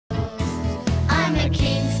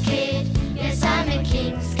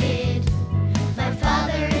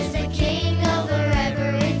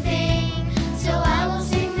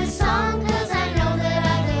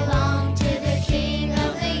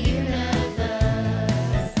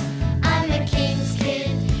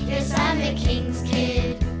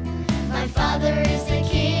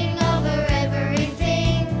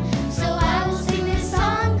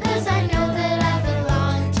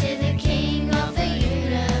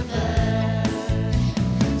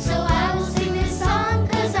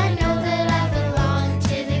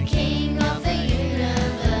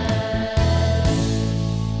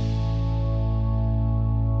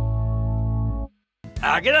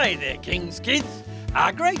G'day there, King's Kids.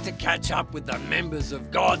 Great to catch up with the members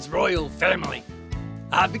of God's royal family.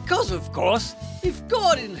 Because, of course, if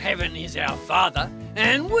God in heaven is our Father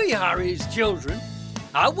and we are his children,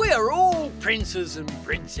 we are all princes and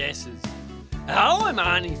princesses. I'm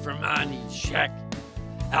Arnie from Arnie's Shack.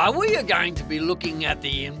 We are going to be looking at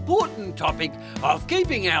the important topic of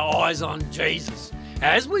keeping our eyes on Jesus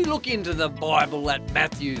as we look into the Bible at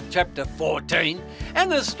Matthew chapter 14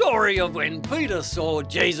 and the story of when Peter saw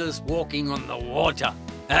Jesus walking on the water.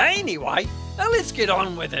 Anyway, let's get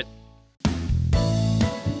on with it.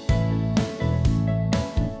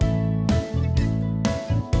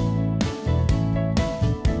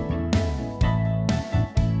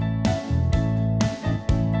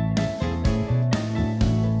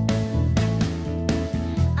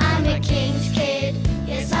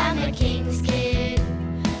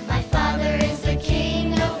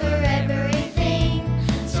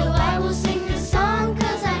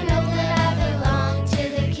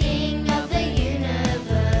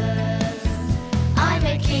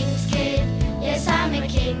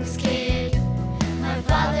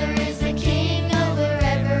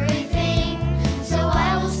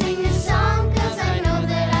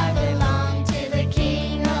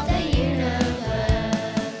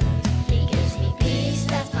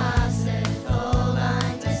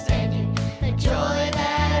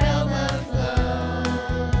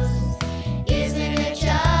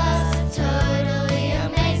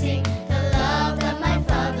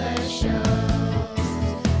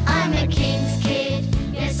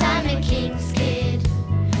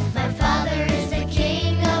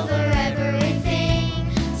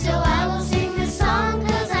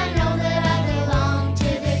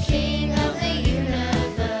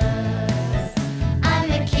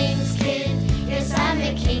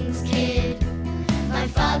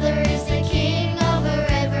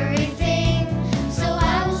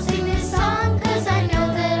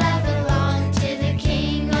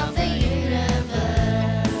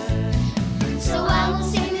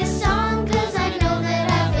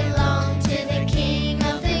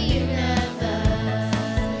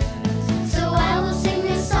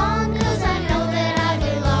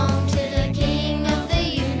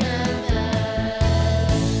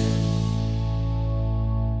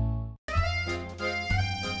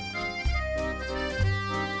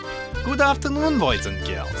 Good afternoon, boys and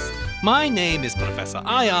girls. My name is Professor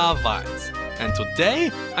I.R. Vines, and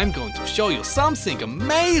today I'm going to show you something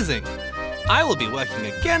amazing. I will be working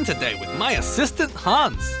again today with my assistant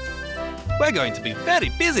Hans. We're going to be very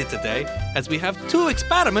busy today as we have 2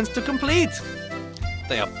 experiments to complete.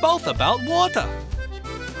 They are both about water.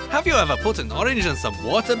 Have you ever put an orange in some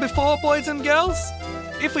water before, boys and girls?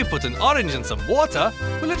 If we put an orange in some water,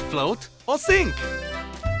 will it float or sink?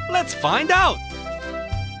 Let's find out.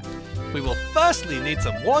 We will firstly need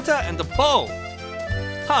some water and a bowl.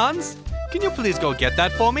 Hans, can you please go get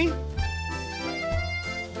that for me?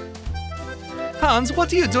 Hans,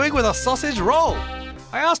 what are you doing with a sausage roll?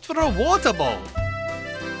 I asked for a water bowl.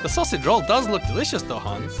 The sausage roll does look delicious though,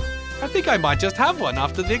 Hans. I think I might just have one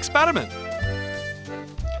after the experiment.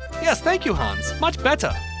 Yes, thank you, Hans. Much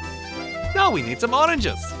better. Now we need some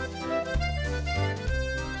oranges.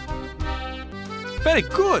 Very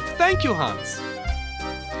good. Thank you, Hans.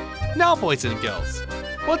 Now, boys and girls,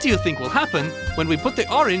 what do you think will happen when we put the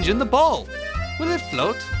orange in the bowl? Will it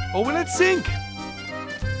float or will it sink?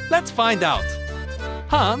 Let's find out.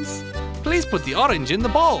 Hans, please put the orange in the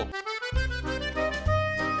bowl.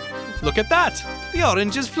 Look at that! The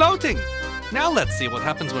orange is floating. Now let's see what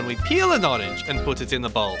happens when we peel an orange and put it in the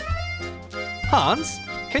bowl. Hans,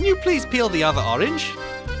 can you please peel the other orange?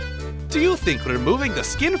 Do you think removing the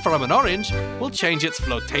skin from an orange will change its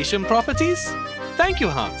flotation properties? Thank you,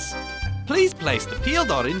 Hans. Please place the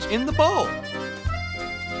peeled orange in the bowl.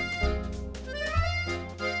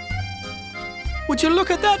 Would you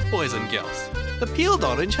look at that, boys and girls? The peeled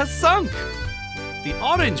orange has sunk. The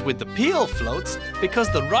orange with the peel floats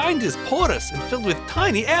because the rind is porous and filled with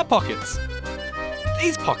tiny air pockets.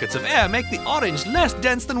 These pockets of air make the orange less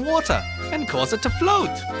dense than water and cause it to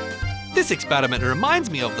float. This experiment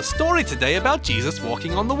reminds me of the story today about Jesus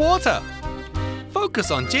walking on the water.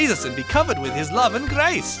 Focus on Jesus and be covered with his love and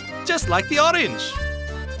grace, just like the orange.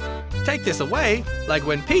 Take this away, like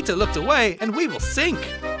when Peter looked away, and we will sink.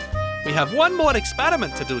 We have one more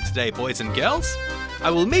experiment to do today, boys and girls.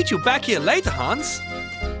 I will meet you back here later, Hans.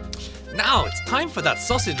 Now it's time for that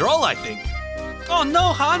sausage roll, I think. Oh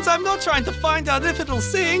no, Hans, I'm not trying to find out if it'll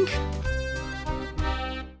sink.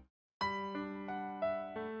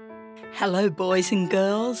 Hello, boys and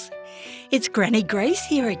girls. It's Granny Grace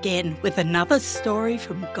here again with another story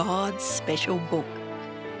from God's special book.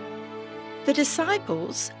 The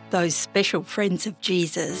disciples, those special friends of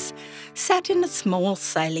Jesus, sat in a small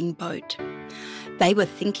sailing boat. They were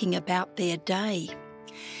thinking about their day.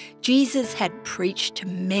 Jesus had preached to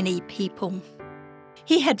many people.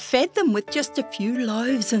 He had fed them with just a few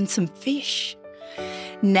loaves and some fish.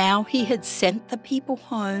 Now he had sent the people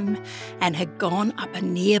home and had gone up a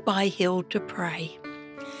nearby hill to pray.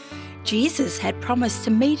 Jesus had promised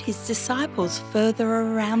to meet his disciples further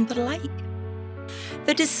around the lake.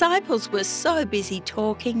 The disciples were so busy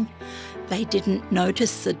talking, they didn't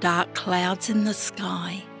notice the dark clouds in the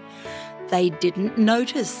sky. They didn't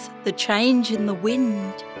notice the change in the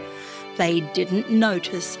wind. They didn't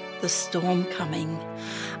notice the storm coming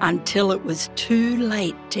until it was too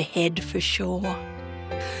late to head for shore.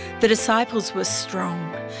 The disciples were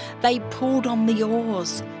strong. They pulled on the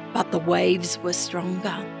oars, but the waves were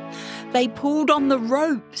stronger. They pulled on the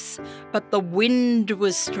ropes, but the wind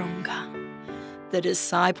was stronger. The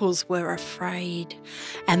disciples were afraid,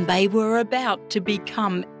 and they were about to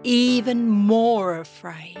become even more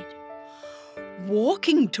afraid.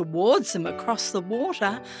 Walking towards them across the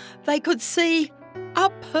water, they could see a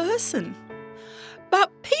person.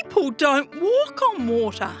 But people don't walk on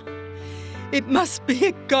water. It must be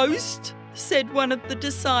a ghost, said one of the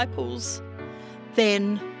disciples.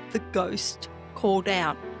 Then the ghost called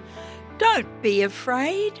out, "Don't be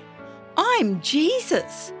afraid. I'm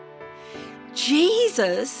Jesus."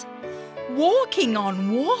 Jesus? Walking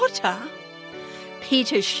on water?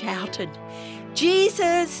 Peter shouted,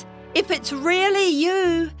 "Jesus, if it's really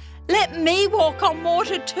you, let me walk on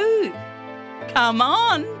water too." "Come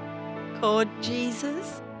on," called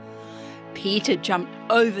Jesus. Peter jumped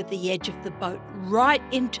over the edge of the boat right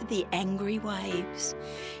into the angry waves.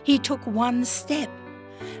 He took one step,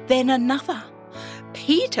 then another.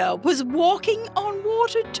 Peter was walking on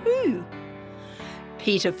water too.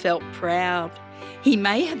 Peter felt proud. He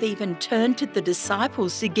may have even turned to the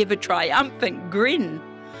disciples to give a triumphant grin.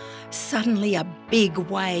 Suddenly a big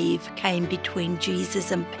wave came between Jesus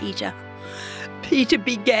and Peter. Peter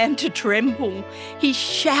began to tremble. He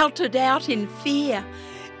shouted out in fear,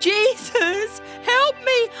 "Jesus, help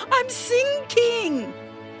me, I'm sinking!"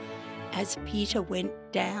 As Peter went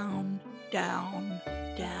down, down,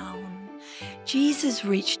 down, Jesus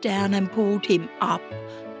reached down and pulled him up,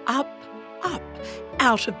 up, up,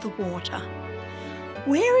 out of the water.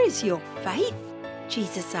 "Where is your faith?"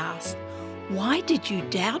 Jesus asked. "Why did you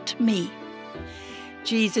doubt me?"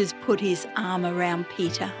 Jesus put his arm around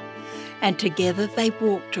Peter, and together they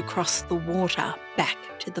walked across the water back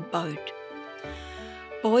to the boat.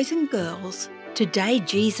 Boys and girls, today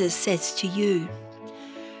Jesus says to you,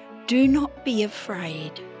 do not be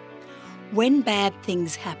afraid. When bad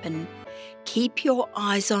things happen, keep your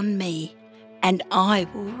eyes on me, and I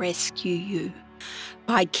will rescue you.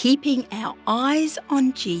 By keeping our eyes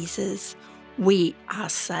on Jesus, we are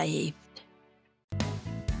saved.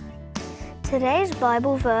 Today's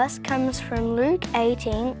Bible verse comes from Luke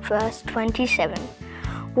 18, verse 27.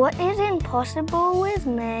 What is impossible with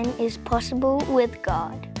man is possible with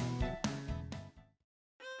God.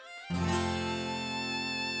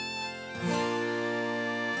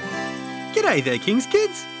 G'day there, King's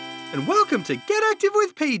Kids, and welcome to Get Active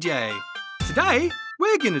with PJ. Today,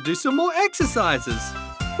 we're going to do some more exercises.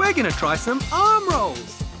 We're going to try some arm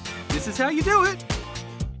rolls. This is how you do it.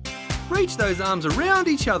 Reach those arms around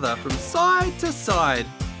each other from side to side.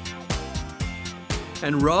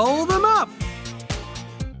 And roll them up.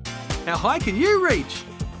 How high can you reach?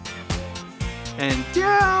 And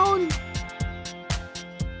down.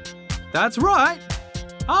 That's right.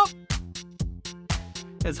 Up.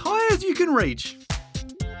 As high as you can reach.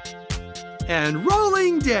 And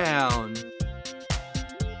rolling down.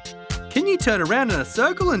 Can you turn around in a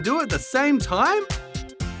circle and do it at the same time?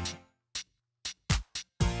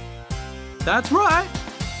 That's right.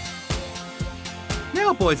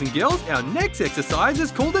 Now, boys and girls, our next exercise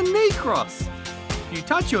is called a knee cross. You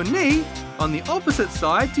touch your knee on the opposite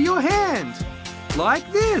side to your hand,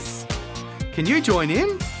 like this. Can you join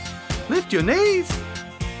in? Lift your knees,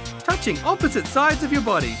 touching opposite sides of your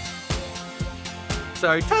body.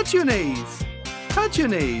 So touch your knees, touch your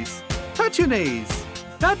knees, touch your knees.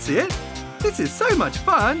 That's it. This is so much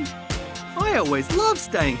fun. I always love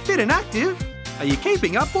staying fit and active. Are you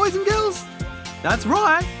keeping up, boys and girls? That's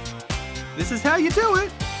right. This is how you do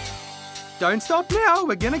it. Don't stop now.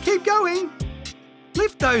 We're going to keep going.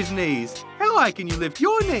 Lift those knees. How high can you lift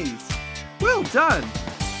your knees? Well done.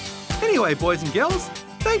 Anyway, boys and girls,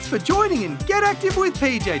 thanks for joining in Get Active with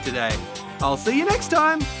PJ today. I'll see you next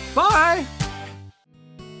time. Bye.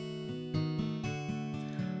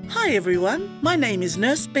 Hi everyone, my name is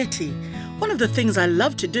Nurse Betty. One of the things I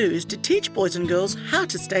love to do is to teach boys and girls how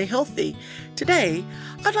to stay healthy. Today,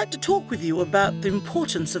 I'd like to talk with you about the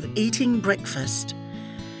importance of eating breakfast.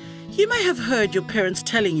 You may have heard your parents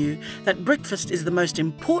telling you that breakfast is the most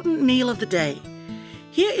important meal of the day.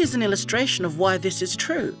 Here is an illustration of why this is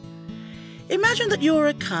true. Imagine that you're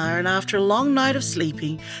a car and after a long night of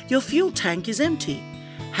sleeping, your fuel tank is empty.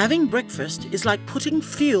 Having breakfast is like putting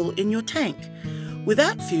fuel in your tank.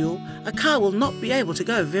 Without fuel, a car will not be able to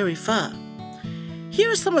go very far. Here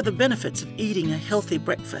are some of the benefits of eating a healthy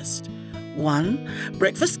breakfast. 1.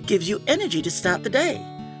 Breakfast gives you energy to start the day.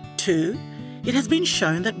 2. It has been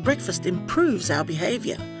shown that breakfast improves our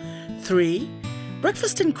behaviour. 3.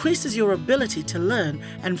 Breakfast increases your ability to learn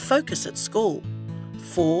and focus at school.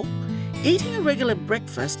 4. Eating a regular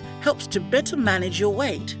breakfast helps to better manage your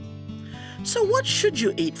weight. So what should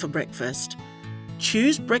you eat for breakfast?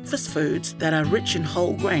 Choose breakfast foods that are rich in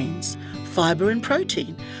whole grains, fibre and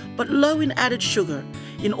protein, but low in added sugar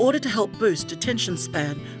in order to help boost attention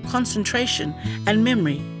span, concentration and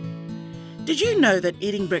memory. Did you know that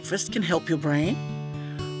eating breakfast can help your brain?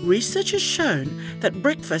 Research has shown that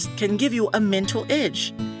breakfast can give you a mental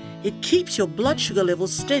edge. It keeps your blood sugar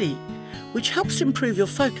levels steady, which helps improve your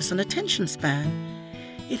focus and attention span.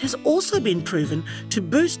 It has also been proven to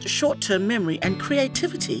boost short-term memory and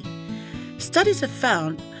creativity. Studies have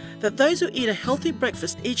found that those who eat a healthy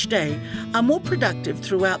breakfast each day are more productive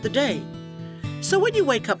throughout the day. So when you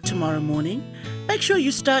wake up tomorrow morning, make sure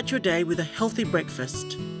you start your day with a healthy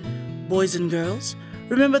breakfast. Boys and girls,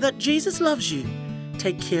 remember that Jesus loves you.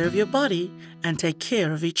 Take care of your body and take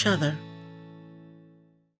care of each other.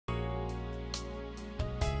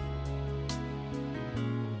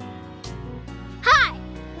 Hi,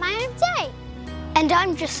 my name's Jay. And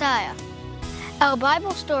I'm Josiah. Our Bible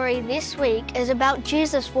story this week is about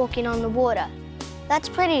Jesus walking on the water. That's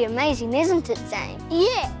pretty amazing, isn't it, Zane?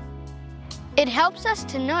 Yeah. It helps us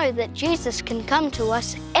to know that Jesus can come to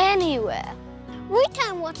us anywhere. We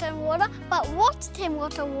turn water and water, but what's turn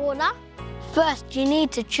water and water? First, you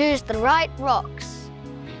need to choose the right rocks.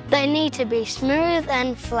 They need to be smooth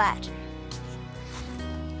and flat.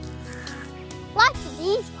 Like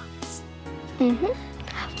these ones.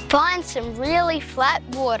 Find some really flat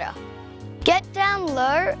water. Get down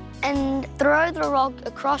low and throw the rock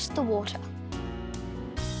across the water.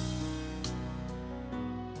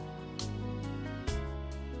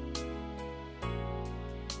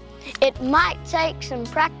 It might take some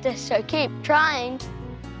practice, so keep trying.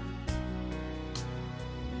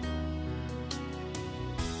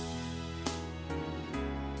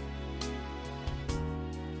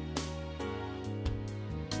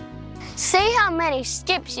 See how many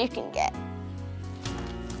skips you can get.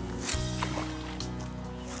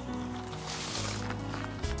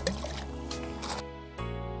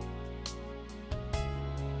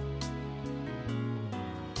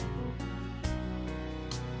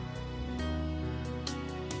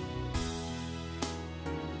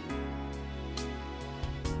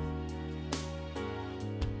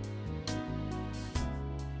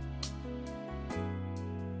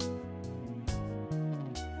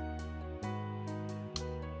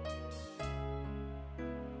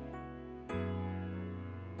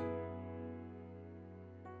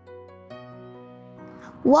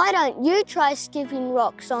 Why don't you try skipping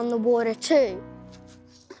rocks on the water too?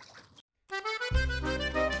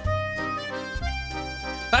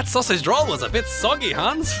 That sausage roll was a bit soggy,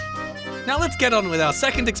 Hans. Now let's get on with our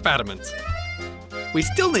second experiment. We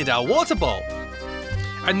still need our water bowl.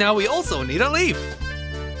 And now we also need a leaf.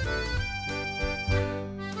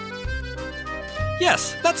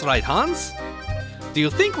 Yes, that's right, Hans. Do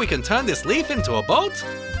you think we can turn this leaf into a boat?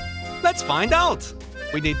 Let's find out.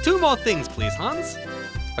 We need 2 more things, please, Hans.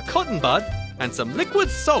 A cotton bud and some liquid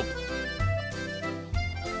soap.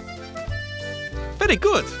 Very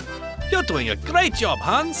good. You're doing a great job,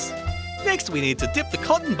 Hans. Next, we need to dip the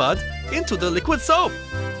cotton bud into the liquid soap.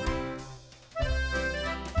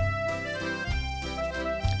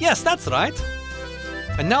 Yes, that's right.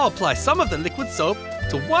 And now apply some of the liquid soap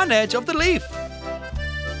to one edge of the leaf.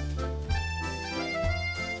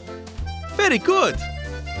 Very good.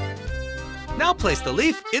 Now place the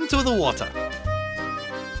leaf into the water.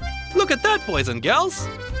 Look at that, boys and girls.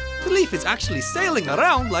 The leaf is actually sailing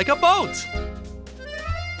around like a boat.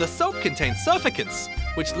 The soap contains surfactants,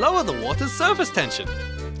 which lower the water's surface tension.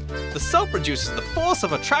 The soap reduces the force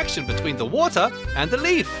of attraction between the water and the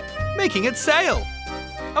leaf, making it sail.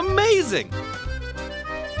 Amazing!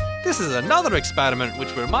 This is another experiment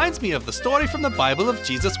which reminds me of the story from the Bible of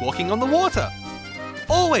Jesus walking on the water.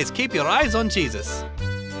 Always keep your eyes on Jesus.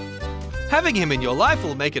 Having him in your life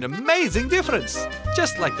will make an amazing difference,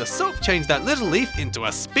 just like the soap changed that little leaf into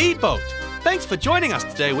a speedboat. Thanks for joining us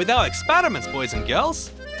today with our experiments, boys and girls.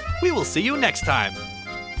 We will see you next time.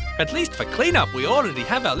 At least for cleanup, we already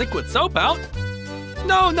have our liquid soap out.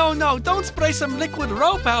 No, don't spray some liquid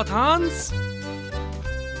rope out, Hans.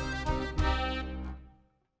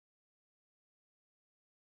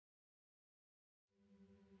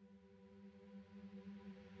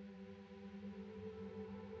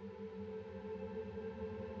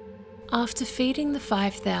 After feeding the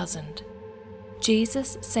 5,000,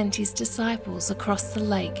 Jesus sent his disciples across the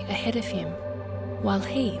lake ahead of him, while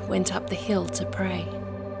he went up the hill to pray.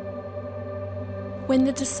 When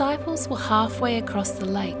the disciples were halfway across the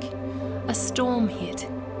lake, a storm hit.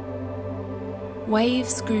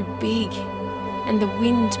 Waves grew big and the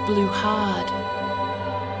wind blew hard.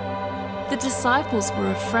 The disciples were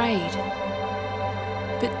afraid,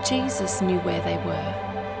 but Jesus knew where they were,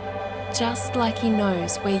 just like he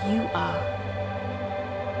knows where you are.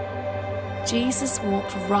 Jesus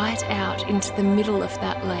walked right out into the middle of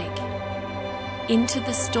that lake, into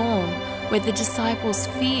the storm where the disciples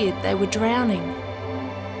feared they were drowning.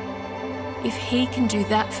 If he can do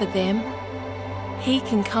that for them, he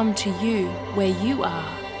can come to you where you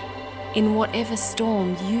are, in whatever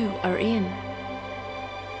storm you are in.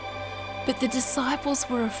 But the disciples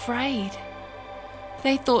were afraid.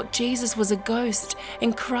 They thought Jesus was a ghost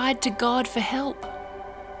and cried to God for help.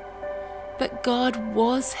 But God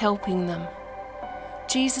was helping them.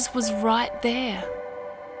 Jesus was right there.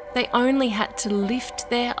 They only had to lift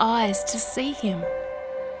their eyes to see him.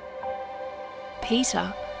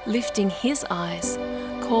 Peter, lifting his eyes,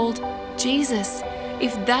 called, "Jesus,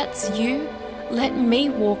 if that's you, let me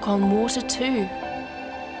walk on water too."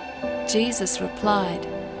 Jesus replied,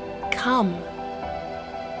 "Come."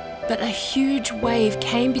 But a huge wave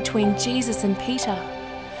came between Jesus and Peter.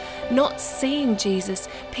 Not seeing Jesus,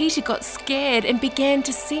 Peter got scared and began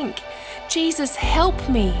to sink. "Jesus, help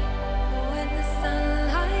me!"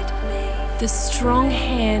 The strong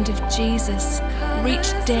hand of Jesus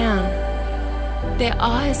reached down. Their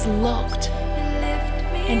eyes locked,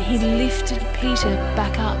 and he lifted Peter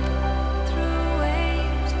back up.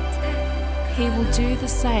 He will do the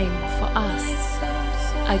same for us,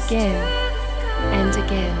 again and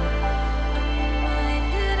again.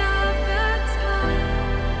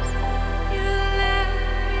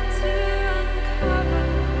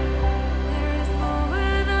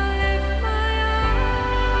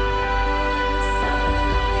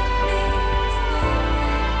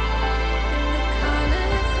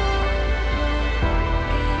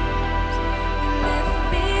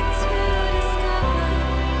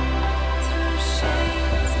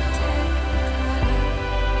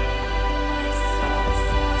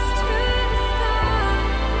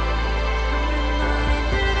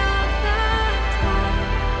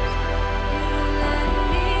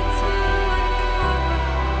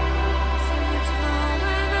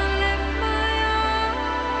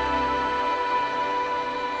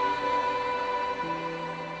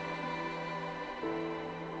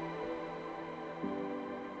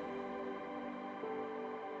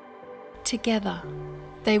 Together,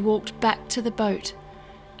 they walked back to the boat,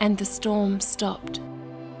 and the storm stopped.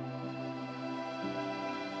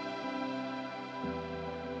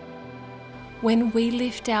 When we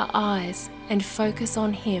lift our eyes and focus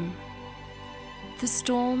on him, the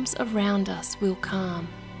storms around us will calm.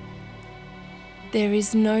 There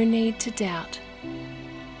is no need to doubt.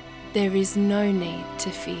 There is no need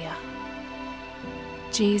to fear.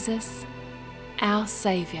 Jesus, our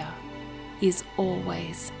Saviour, is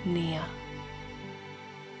always near.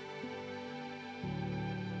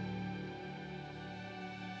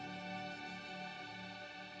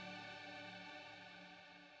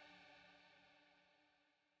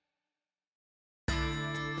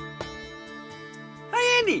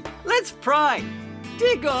 Hey Andy, let's pray.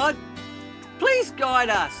 Dear God, please guide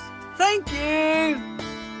us. Thank you.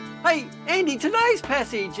 Hey Andy, today's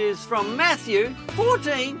passage is from Matthew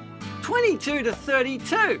 14:22 to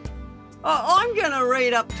 32. I'm going to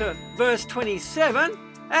read up to verse 27,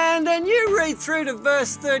 and then you read through to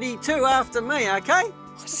verse 32 after me, okay?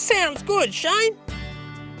 Sounds good, Shane.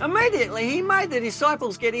 Immediately he made the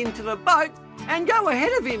disciples get into the boat and go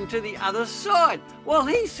ahead of him to the other side while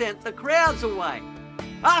he sent the crowds away.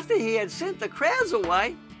 After he had sent the crowds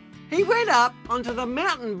away, he went up onto the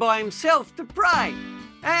mountain by himself to pray.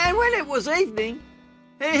 And when it was evening,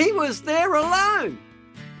 he was there alone.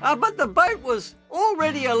 But the boat was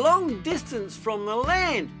already a long distance from the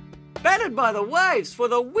land, battered by the waves, for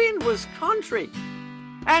the wind was contrary.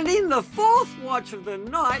 And in the fourth watch of the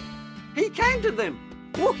night, he came to them,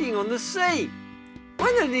 walking on the sea.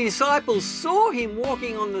 When the disciples saw him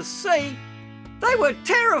walking on the sea, they were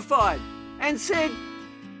terrified and said,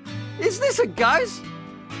 is this a ghost?"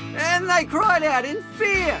 And they cried out in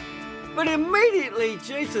fear. But immediately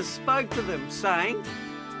Jesus spoke to them, saying,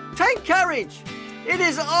 "Take courage, it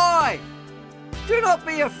is I. Do not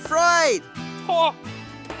be afraid." Oh,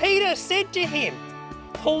 Peter said to him,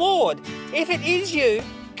 "Lord, if it is you,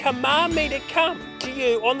 command me to come to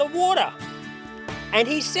you on the water." And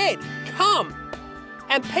he said, "Come."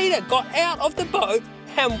 And Peter got out of the boat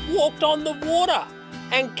and walked on the water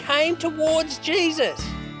and came towards Jesus.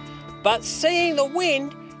 But seeing the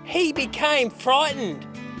wind, he became frightened,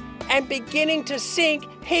 and beginning to sink,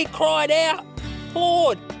 he cried out,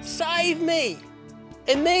 "Lord, save me."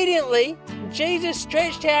 Immediately, Jesus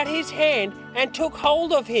stretched out his hand and took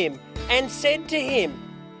hold of him and said to him,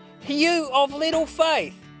 "You of little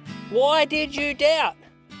faith, why did you doubt?"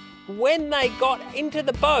 When they got into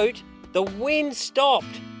the boat, the wind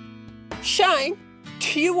stopped. Shane,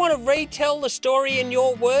 do you want to retell the story in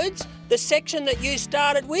your words, the section that you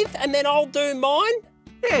started with, and then I'll do mine?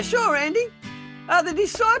 Yeah, sure, Andy. The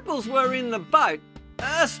disciples were in the boat.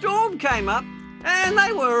 A storm came up and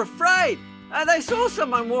they were afraid. They saw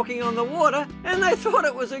someone walking on the water and they thought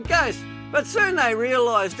it was a ghost, but soon they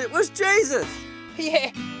realised it was Jesus.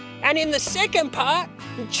 Yeah, and in the second part,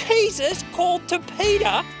 Jesus called to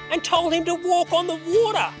Peter and told him to walk on the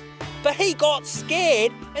water, but he got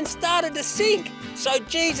scared and started to sink, so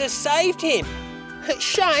Jesus saved him.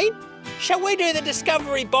 Shane, shall we do the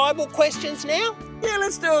Discovery Bible questions now? Yeah,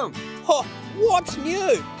 let's do them. Oh, what's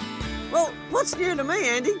new? Well, what's new to me,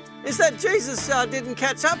 Andy, is that Jesus didn't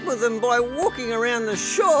catch up with them by walking around the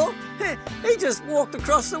shore. He just walked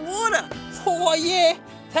across the water. Oh, yeah,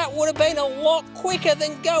 that would have been a lot quicker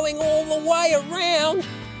than going all the way around.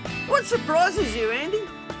 What surprises you, Andy?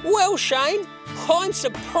 Well, Shane, I'm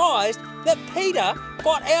surprised that Peter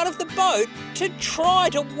got out of the boat to try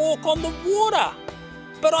to walk on the water.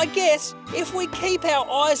 But I guess if we keep our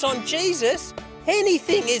eyes on Jesus,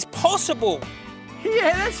 anything is possible.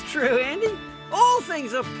 Yeah, that's true, Andy. All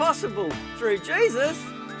things are possible through Jesus.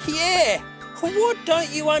 Yeah. What don't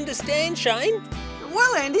you understand, Shane?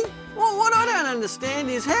 Well, Andy, what I don't understand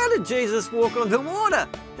is how did Jesus walk on the water?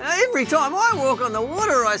 Every time I walk on the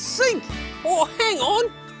water, I sink. Oh, hang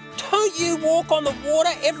on. Don't you walk on the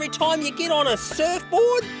water every time you get on a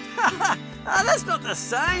surfboard? That's not the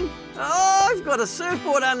same. I've got a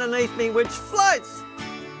surfboard underneath me which floats.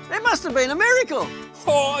 It must have been a miracle.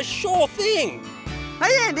 Oh, sure thing.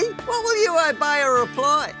 Hey, Andy, what will you obey or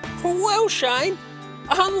reply? Well, Shane,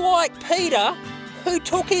 unlike Peter, who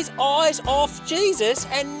took his eyes off Jesus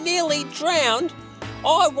and nearly drowned,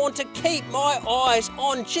 I want to keep my eyes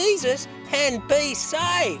on Jesus and be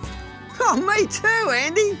saved. Oh, me too,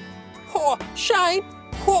 Andy. Oh, Shane,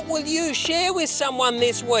 what will you share with someone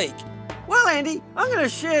this week? Well, Andy, I'm going to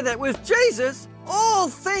share that with Jesus, all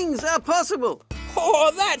things are possible.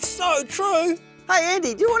 Oh, that's so true. Hey,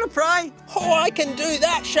 Andy, do you want to pray? Oh, I can do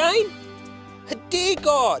that, Shane. Dear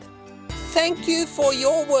God, thank you for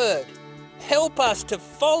your word. Help us to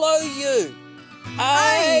follow you.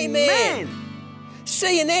 Amen.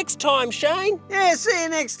 See you next time, Shane. Yeah, see you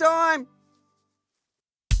next time.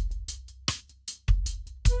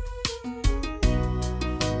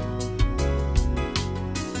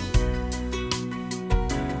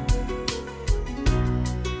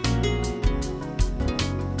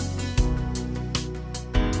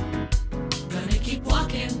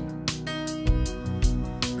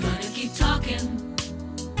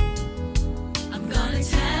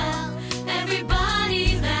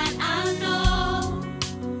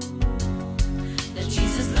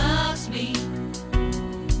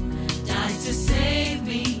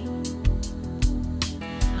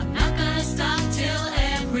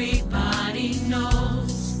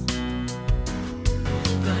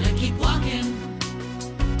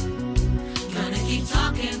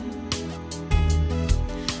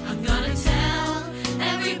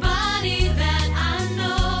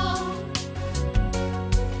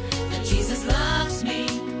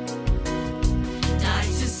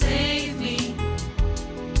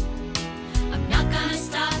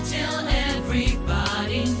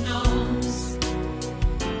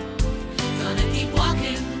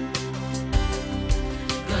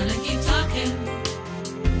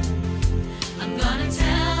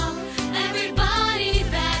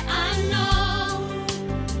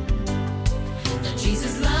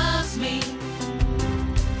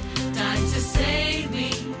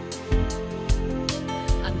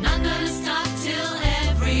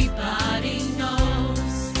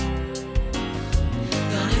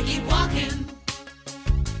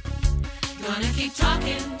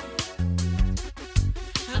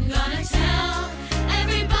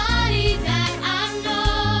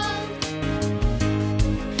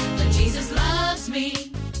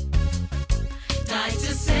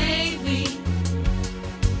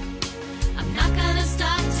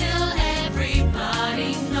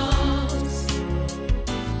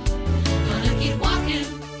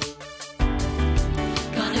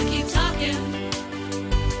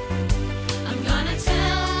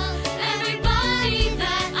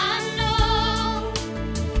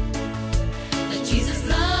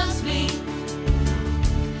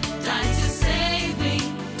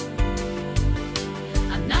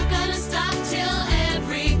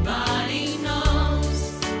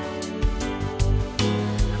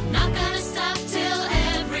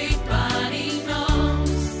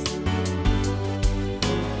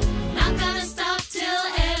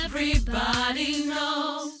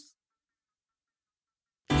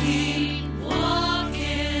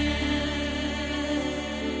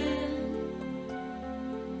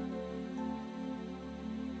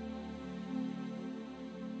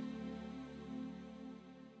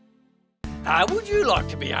 Would you like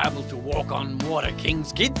to be able to walk on water,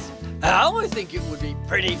 King's kids? I think it would be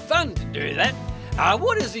pretty fun to do that.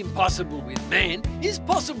 What is impossible with man is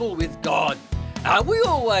possible with God. We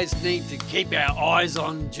always need to keep our eyes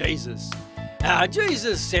on Jesus.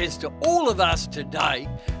 Jesus says to all of us today,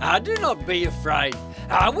 do not be afraid.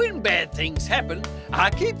 When bad things happen,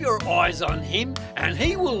 keep your eyes on him and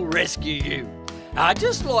he will rescue you.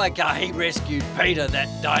 Just like he rescued Peter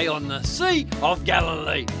that day on the Sea of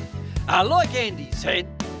Galilee. Like Andy said,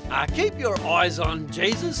 keep your eyes on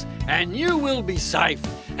Jesus and you will be safe.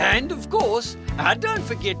 And of course, don't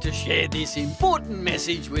forget to share this important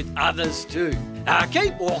message with others too.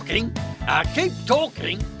 Keep walking, keep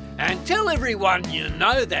talking, and tell everyone you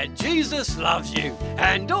know that Jesus loves you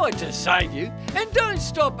and died to save you, and don't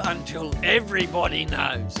stop until everybody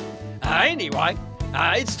knows. Anyway,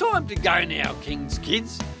 it's time to go now, King's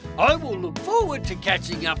kids. I will look forward to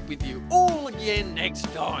catching up with you all again next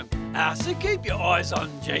time. So keep your eyes on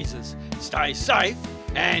Jesus, stay safe,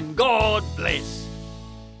 and God bless.